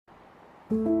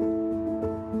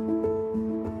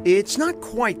It's not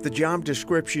quite the job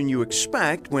description you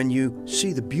expect when you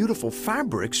see the beautiful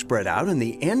fabric spread out in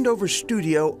the Andover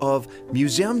studio of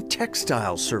Museum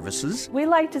Textile Services. We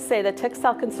like to say that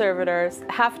textile conservators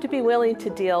have to be willing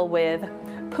to deal with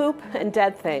poop and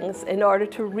dead things in order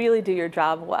to really do your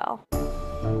job well.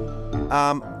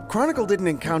 Chronicle didn't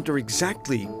encounter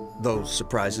exactly those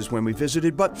surprises when we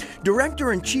visited, but Director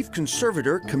and Chief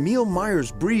Conservator Camille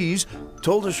Myers-Breeze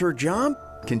told us her job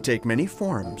can take many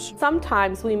forms.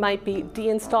 Sometimes we might be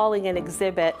deinstalling an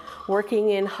exhibit, working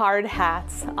in hard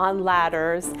hats, on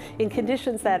ladders, in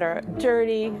conditions that are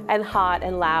dirty and hot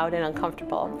and loud and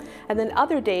uncomfortable. And then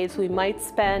other days we might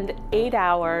spend 8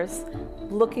 hours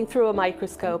looking through a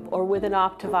microscope or with an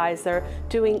optivisor,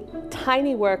 doing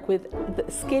tiny work with the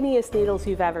skinniest needles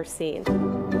you've ever seen.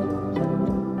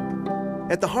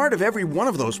 At the heart of every one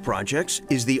of those projects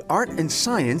is the art and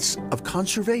science of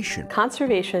conservation.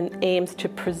 Conservation aims to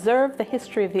preserve the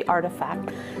history of the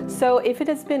artifact. So if it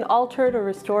has been altered or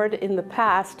restored in the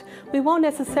past, we won't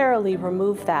necessarily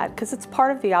remove that because it's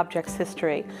part of the object's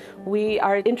history. We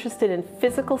are interested in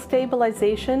physical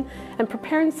stabilization and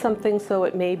preparing something so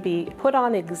it may be put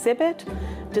on exhibit,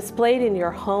 displayed in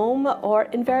your home, or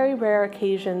in very rare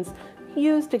occasions,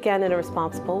 used again in a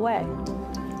responsible way.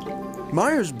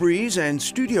 Myers-Breeze and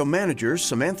studio manager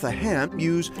Samantha Hamp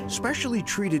use specially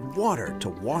treated water to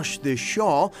wash this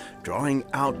shawl, drawing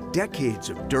out decades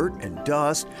of dirt and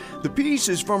dust. The piece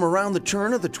is from around the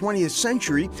turn of the 20th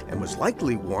century and was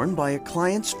likely worn by a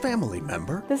client's family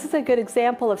member. This is a good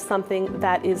example of something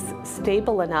that is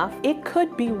stable enough. It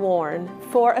could be worn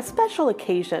for a special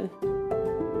occasion.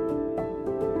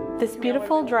 This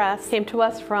beautiful dress came to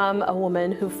us from a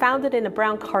woman who found it in a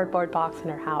brown cardboard box in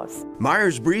her house.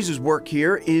 Myers-Breeze's work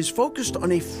here is focused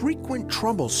on a frequent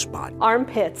trouble spot.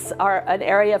 Armpits are an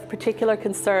area of particular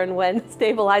concern when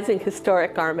stabilizing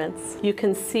historic garments. You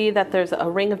can see that there's a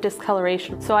ring of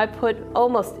discoloration. So I put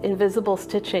almost invisible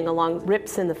stitching along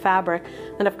rips in the fabric,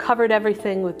 and I've covered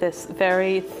everything with this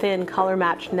very thin color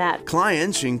match net.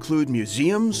 Clients include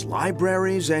museums,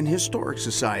 libraries, and historic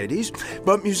societies,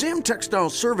 but Museum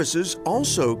Textile Services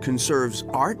also conserves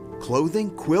art, clothing,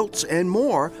 quilts, and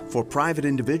more for private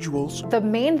individuals. The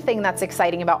main thing that's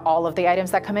exciting about all of the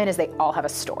items that come in is they all have a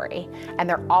story, and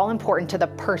they're all important to the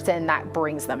person that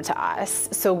brings them to us.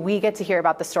 So we get to hear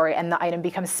about the story, and the item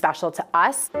becomes special to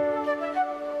us.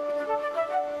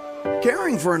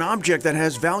 Caring for an object that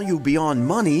has value beyond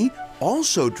money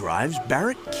also drives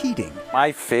Barrett Keating.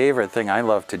 My favorite thing I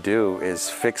love to do is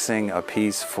fixing a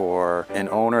piece for an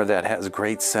owner that has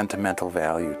great sentimental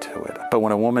value to it. But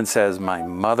when a woman says, my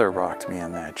mother rocked me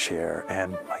in that chair,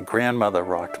 and my grandmother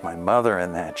rocked my mother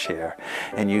in that chair,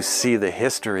 and you see the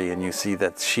history and you see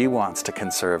that she wants to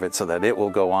conserve it so that it will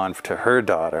go on to her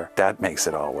daughter, that makes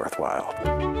it all worthwhile.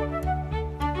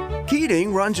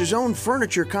 Keating runs his own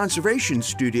furniture conservation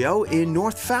studio in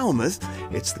North Falmouth.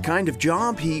 It's the kind of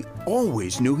job he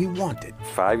always knew he wanted.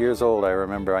 5 years old, I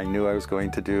remember I knew I was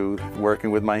going to do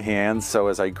working with my hands. So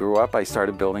as I grew up, I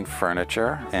started building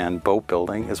furniture and boat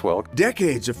building as well.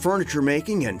 Decades of furniture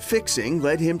making and fixing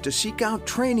led him to seek out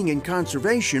training in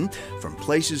conservation from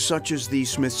places such as the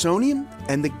Smithsonian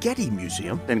and the Getty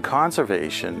Museum. In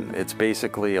conservation, it's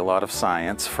basically a lot of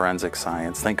science, forensic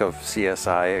science. Think of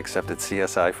CSI, except it's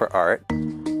CSI for art.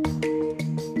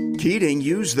 Keating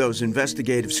used those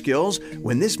investigative skills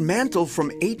when this mantle from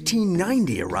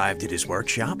 1890 arrived at his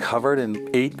workshop. Covered in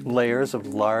 8 layers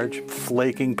of large,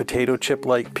 flaking potato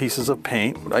chip-like pieces of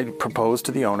paint. I proposed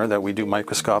to the owner that we do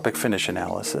microscopic finish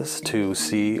analysis to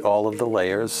see all of the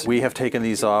layers. We have taken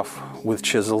these off with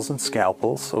chisels and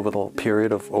scalpels over the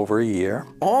period of over a year.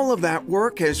 All of that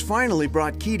work has finally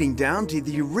brought Keating down to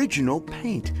the original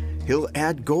paint. He'll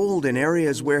add gold in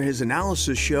areas where his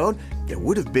analysis showed there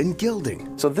would have been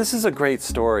gilding. So this is a great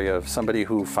story of somebody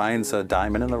who finds a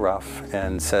diamond in the rough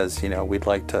and says, you know, we'd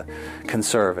like to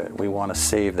conserve it. We want to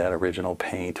save that original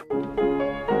paint.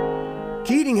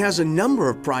 Keating has a number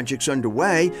of projects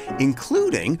underway,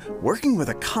 including working with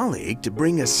a colleague to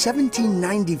bring a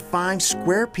 1795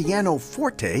 square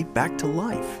pianoforte back to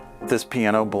life. This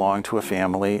piano belonged to a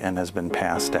family and has been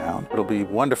passed down. It'll be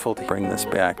wonderful to bring this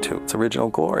back to its original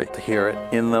glory, to hear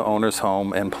it in the owner's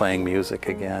home and playing music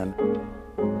again.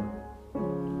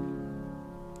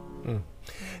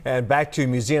 And back to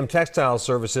Museum Textile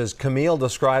Services, Camille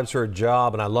describes her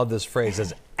job, and I love this phrase,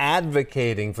 as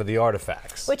advocating for the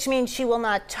artifacts. Which means she will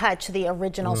not touch the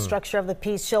original structure of the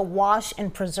piece. She'll wash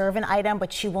and preserve an item,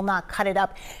 but she will not cut it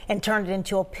up and turn it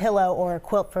into a pillow or a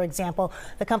quilt, for example.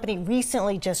 The company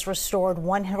recently just restored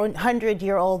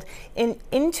 100-year-old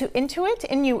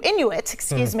Inuit,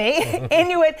 excuse me,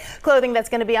 Inuit clothing that's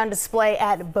going to be on display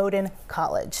at Bowdoin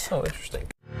College. Oh, interesting.